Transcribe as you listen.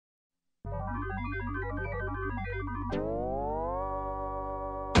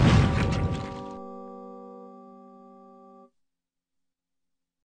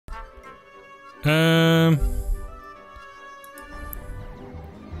I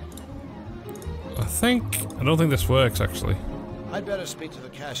don't think this works actually. I'd better speak to the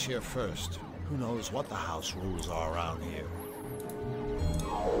cashier first. Who knows what the house rules are around here.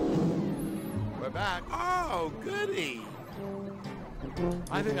 We're back. Oh, goody.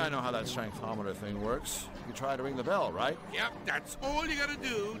 I think I know how that strengthometer thing works. You try to ring the bell, right? Yep, that's all you gotta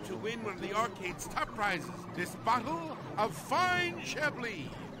do to win one of the arcade's top prizes. This bottle of fine Chablis.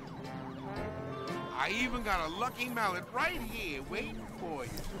 I even got a lucky mallet right here waiting for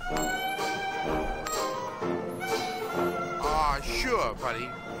you. Aw, sure, buddy.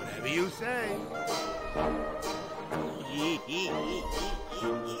 Whatever you say.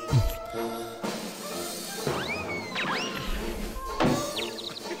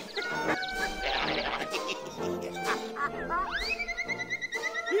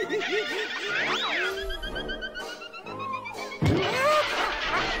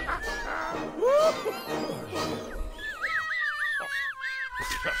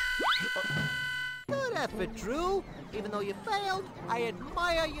 Good effort, Drew. Even though you failed, I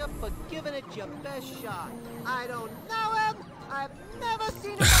admire you for giving it your best shot. I don't know him. I've never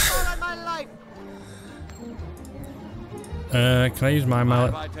seen him before in my life. Can I use my mallet?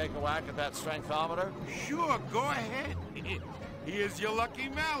 If I take a whack at that strengthometer? Sure, go ahead. Here's your lucky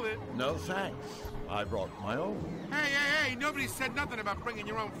mallet. No thanks. I brought my own. Hey, nobody said nothing about bringing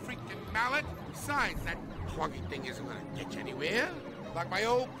your own freaking mallet. Besides, that pluggy thing isn't gonna get you anywhere. Like my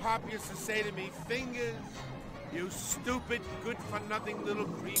old pop used to say to me, Fingers, you stupid, good-for-nothing little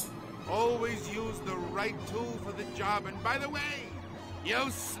creep. Always use the right tool for the job. And by the way,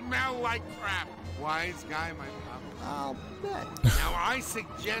 you smell like crap. Wise guy, my pop. I'll bet. Now, I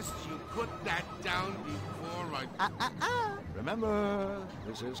suggest you put that down before I... Remember,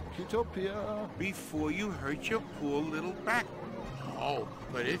 this is Utopia. Before you hurt your poor little back. Oh,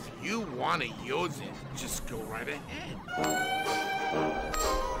 but if you want to use it, just go right ahead.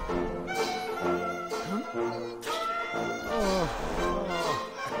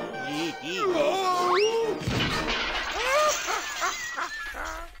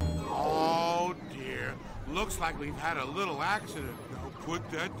 Oh, dear. Looks like we've had a little accident. Now put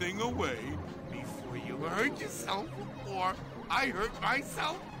that thing away before you hurt yourself or I hurt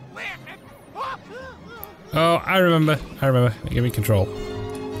myself laughing. Oh, I remember. Give me control.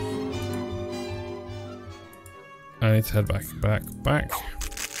 I need to head back.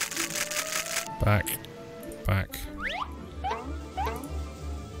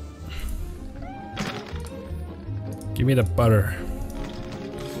 Give me the butter.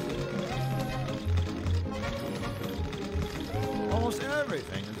 Almost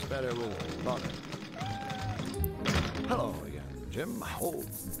everything is better with butter. Hello again, Jim. Oh,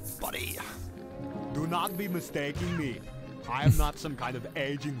 buddy. Do not be mistaking me. I am not some kind of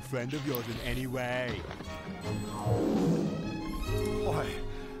aging friend of yours in any way. Boy,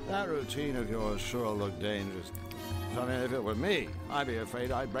 that routine of yours sure looked dangerous. I mean, if it were me, I'd be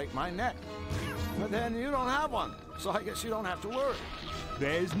afraid I'd break my neck. But then you don't have one, so I guess you don't have to worry.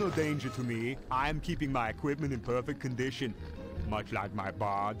 There is no danger to me. I am keeping my equipment in perfect condition, much like my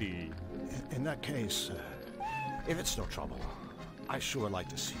body. In that case, if it's no trouble, I sure like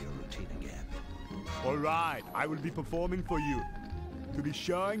to see your routine again. All right, I will be performing for you, to be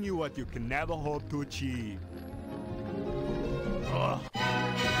showing you what you can never hope to achieve. Ugh.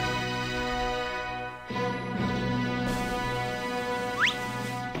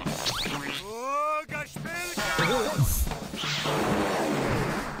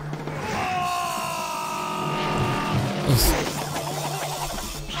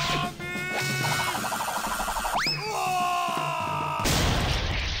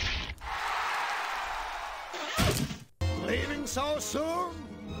 Leaving so soon?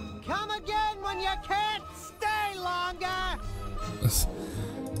 Come again when you can't stay longer.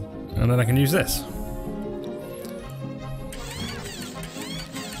 And then I can use this.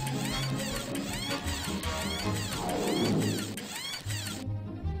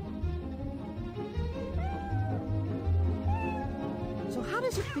 So how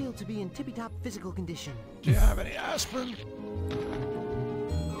does it feel to be in tippy-top physical condition? Do you have any aspirin?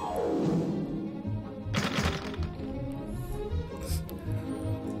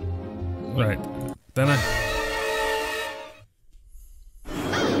 Right. Then I...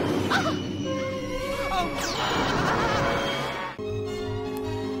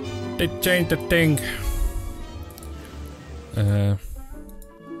 They changed the thing.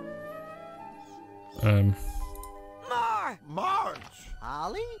 Marge!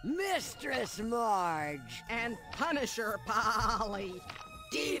 Polly? Mistress Marge and Punisher Polly,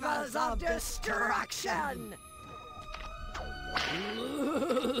 divas of destruction.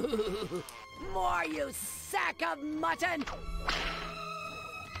 More, you sack of mutton!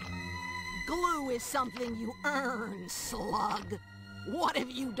 Glue is something you earn, slug. What have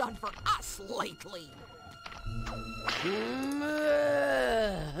you done for us lately?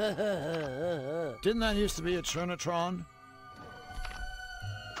 Didn't that used to be a Churnatron?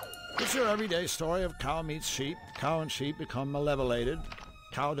 It's your everyday story of cow meets sheep. Cow and sheep become malevolated.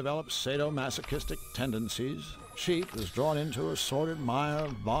 Cow develops sadomasochistic tendencies. Sheep is drawn into a sordid mire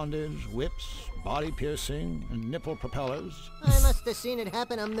of bondage, whips, body piercing, and nipple propellers. I must have seen it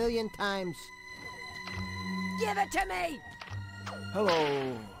happen 1,000,000 times. Give it to me!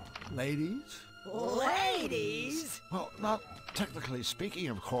 Hello, ladies. Ladies? Well, not technically speaking,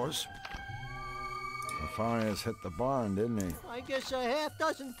 of course. Matthias hit the barn, didn't he? I guess a half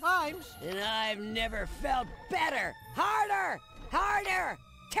dozen times. And I've never felt better! Harder! Harder!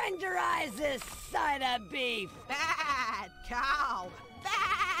 Tenderize this side of beef! Bad cow!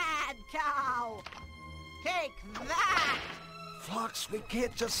 Bad cow! Take that! Flux, we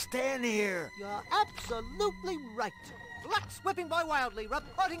can't just stand here. You're absolutely right. Flux whipping boy wildly,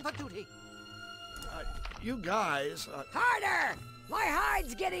 reporting for duty. You guys, Harder! My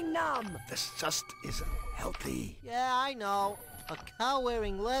hide's getting numb! this just isn't healthy. Yeah, I know. A cow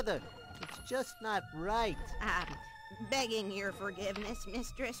wearing leather. It's just not right. Begging your forgiveness,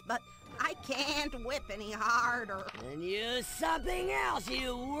 mistress, but I can't whip any harder. Then use something else,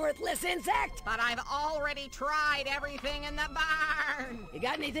 you worthless insect! But I've already tried everything in the barn. You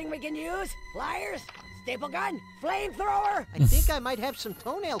got anything we can use? Pliers? Staple gun? Flamethrower? I think I might have some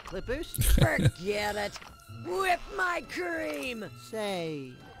toenail clippers. Forget it. Whip my cream!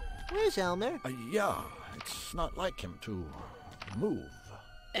 Say, where's Elmer? Yeah, it's not like him to move.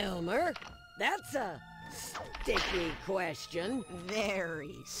 Elmer? That's a sticky question.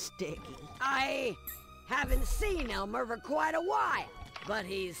 Very sticky. I haven't seen Elmer for quite a while, but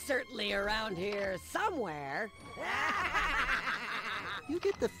he's certainly around here somewhere. You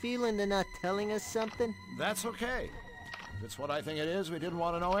get the feeling they're not telling us something? That's okay. If it's what I think it is, we didn't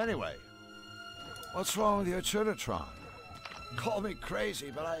want to know anyway. What's wrong with your Churnatron? Call me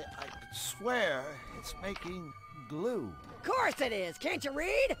crazy, but I swear it's making glue. Of course it is. Can't you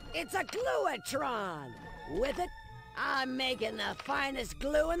read? It's a gluatron. With it, I'm making the finest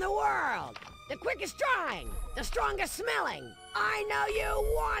glue in the world. The quickest drying, the strongest smelling. I know you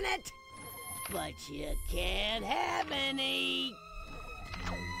want it, but you can't have any.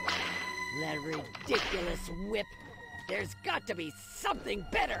 That ridiculous whip. There's got to be something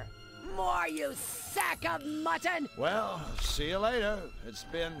better. More, you sack of mutton! Well, see you later. It's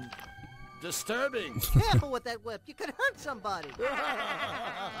been disturbing. Careful with that whip. You could hurt somebody.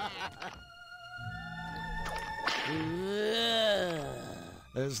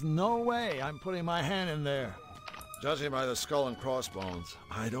 There's no way I'm putting my hand in there. Judging by the skull and crossbones,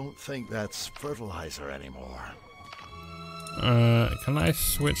 I don't think that's fertilizer anymore. Can I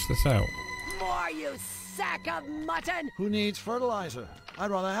switch this out? More, you sack of mutton! Who needs fertilizer? I'd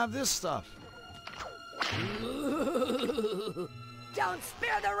rather have this stuff. Don't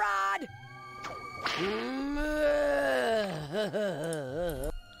spare the rod!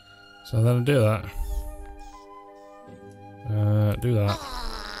 So then do that. Do that.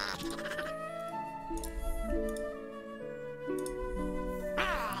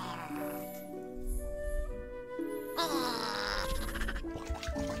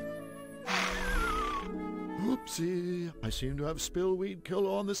 Oopsie, I seem to have spilled weed killer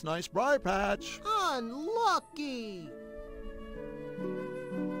on this nice briar patch. Unlucky.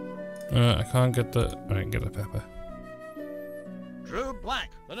 I can't get the... I can get the pepper. Drew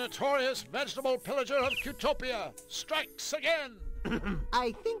Black, the notorious vegetable pillager of Cutopia, strikes again.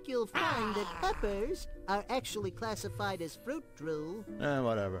 I think you'll find that peppers are actually classified as fruit, Drew.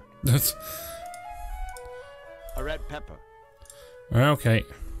 Whatever. That's... A red pepper. Okay.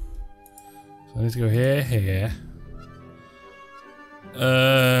 So I need to go here, here.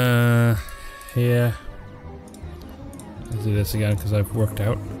 Here. Let's do this again because I've worked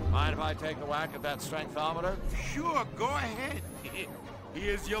out. Mind if I take a whack at that strengthometer? Sure, go ahead.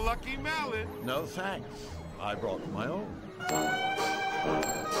 Here's your lucky mallet. No thanks. I brought my own.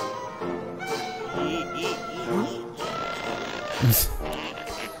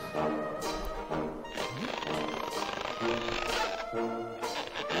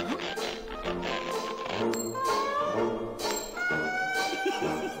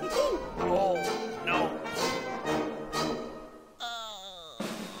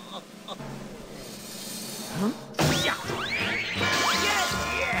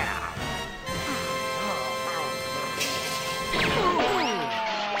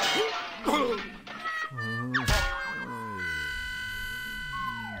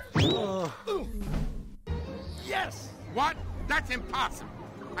 awesome.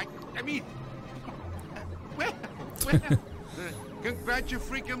 I mean, well,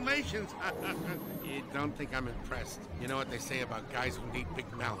 congratulations. You don't think I'm impressed? You know what they say about guys who need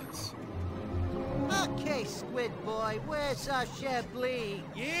big mallets. Okay, Squid Boy, where's our Chablis?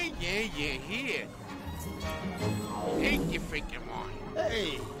 Yeah, here. Take your freaking wine.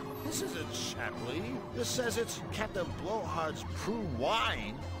 Hey, this isn't Chablis. This says it's Captain Blowhard's Prue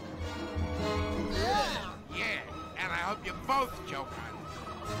wine. Yeah, and I hope you both choke on it.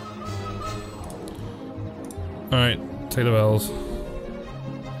 Alright, take the bells.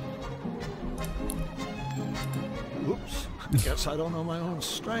 Oops. Guess I don't know my own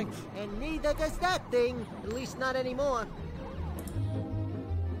strength. And neither does that thing. At least not anymore.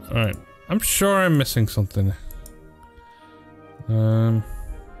 Alright. I'm sure I'm missing something. Don't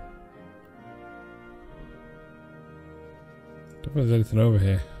think there's anything over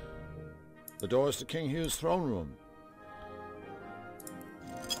here. The doors to King Hugh's throne room.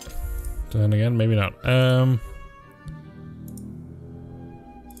 Then again, maybe not. I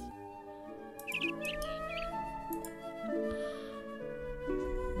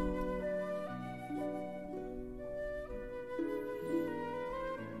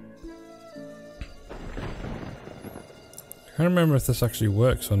can't remember if this actually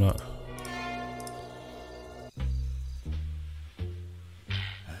works or not.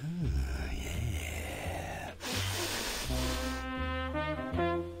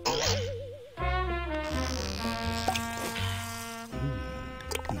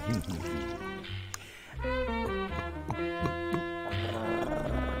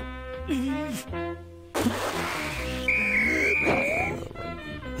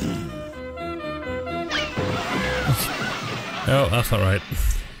 Oh, that's not right.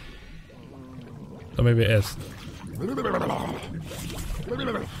 Or maybe it is. We're in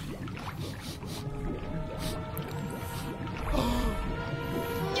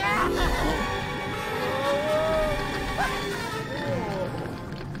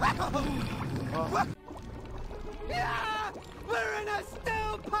a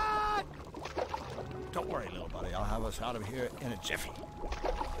stew pot! Don't worry, little buddy. I'll have us out of here in a jiffy.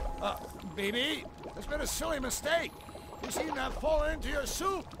 BB, there's been a silly mistake. You seem to have fallen into your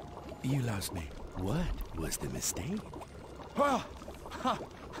soup. You lost me. What was the mistake? Well, I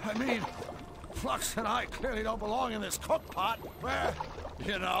mean, Flux and I clearly don't belong in this cook pot. We're,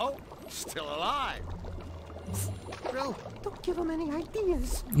 you know, still alive. Bro, don't give him any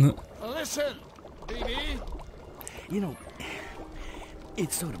ideas. Listen, BB. You know,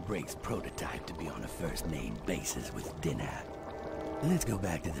 it sort of breaks prototype to be on a first-name basis with dinner. Let's go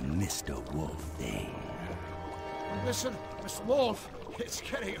back to the Mr. Wolf thing. Listen, Mr. Wolf, it's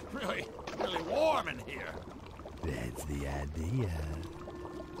getting really warm in here. That's the idea.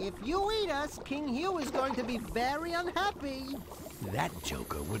 If you eat us, King Hugh is going to be very unhappy. That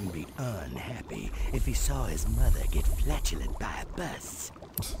joker wouldn't be unhappy if he saw his mother get flatulent by a bus.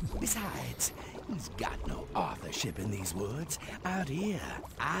 Besides, he's got no authorship in these woods. Out here,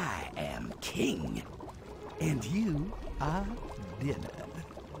 I am king. And you are dinner.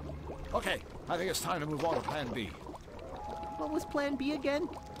 Okay, I think it's time to move on to Plan B. What was Plan B again?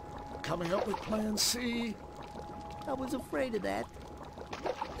 Coming up with Plan C. I was afraid of that.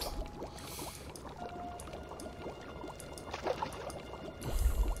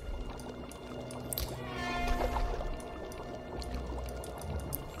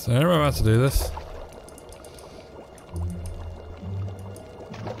 So I'm about to do this.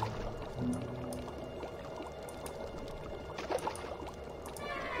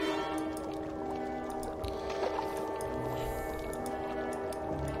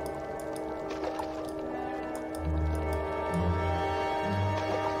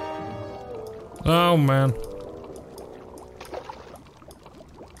 Oh man.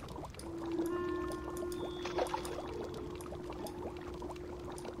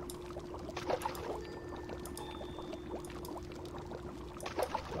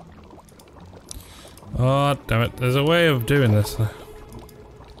 Oh damn it, there's a way of doing this.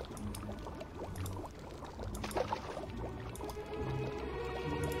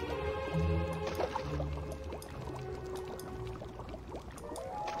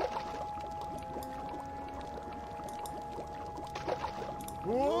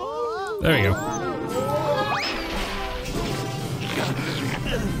 There we go.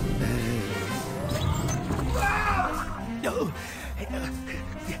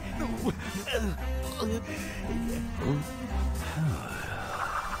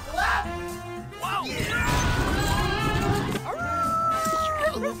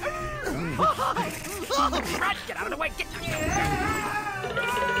 Get out of the way! Get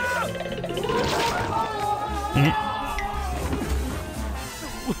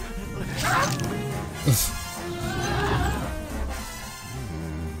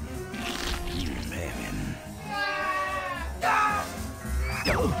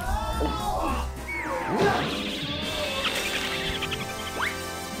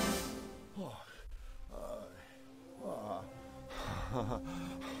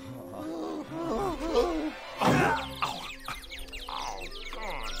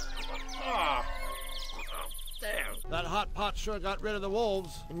That hot pot sure got rid of the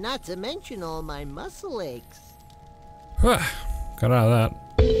wolves. Not to mention all my muscle aches. Got out of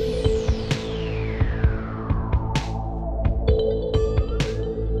that.